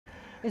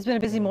It's been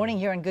a busy morning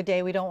here on Good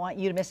Day. We don't want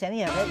you to miss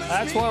any of it.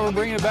 That's why we're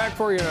bringing it back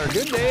for you in our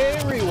Good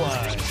Day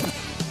Rewind.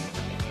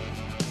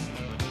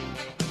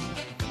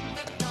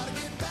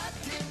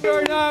 We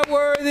are not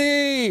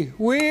worthy.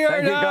 We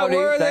are not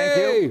worthy. Thank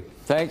you.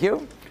 Thank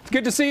you.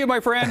 Good to see you, my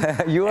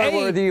friend. You are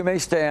worthy. You may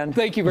stand.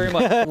 Thank you very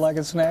much. Like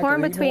a snack.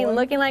 Torn between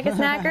looking like a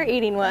snack or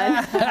eating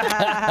one.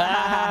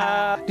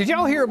 Did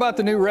y'all hear about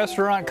the new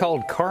restaurant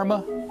called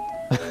Karma?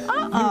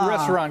 New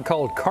restaurant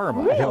called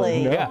Karma.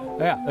 Really?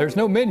 Yeah. There's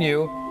no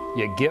menu.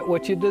 You get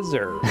what you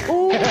deserve. That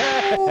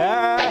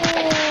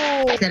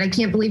I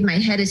can't believe my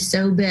head is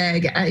so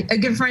big. A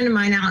good friend of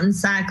mine out in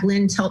Sac,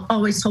 Lynn,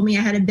 always told me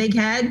I had a big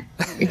head.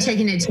 You're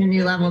taking it to a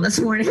new level this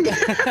morning.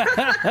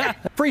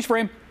 Freeze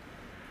frame.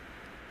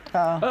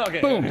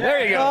 Okay. Boom.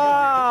 There you go.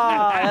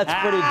 Oh, that's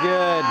pretty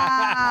good.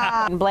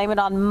 And blame it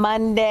on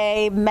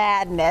Monday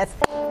madness.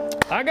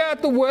 I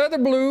got the weather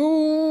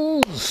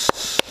blues.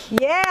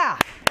 Yeah.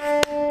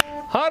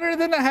 Hotter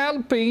than a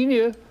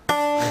jalapeno.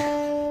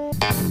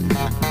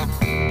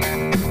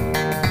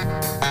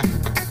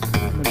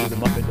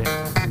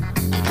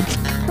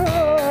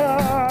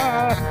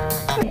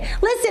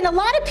 Listen, a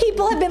lot of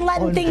people have been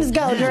letting things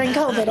go during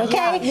COVID,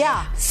 okay?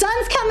 Yeah.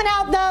 Sun's coming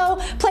out, though.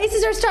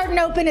 Places are starting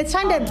to open. It's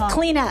time to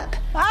clean up.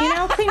 You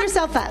know, clean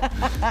yourself up.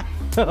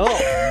 Oh,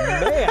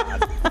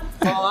 man.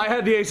 Well, I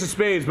had the ace of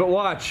spades, but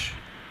watch.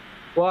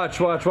 Watch.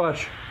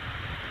 What?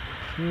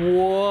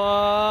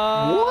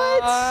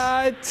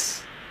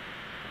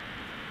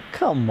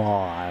 Come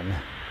on.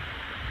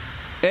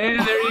 And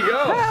there you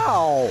go.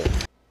 How?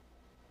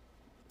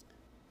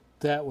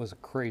 That was a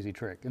crazy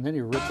trick. And then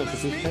he ripped up the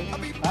piece of paper. I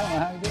don't know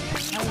how he did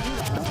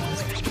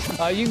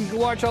it. You can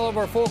watch all of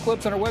our full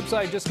clips on our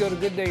website. Just go to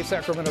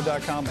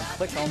gooddaysacramento.com and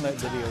click on that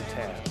video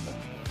tab.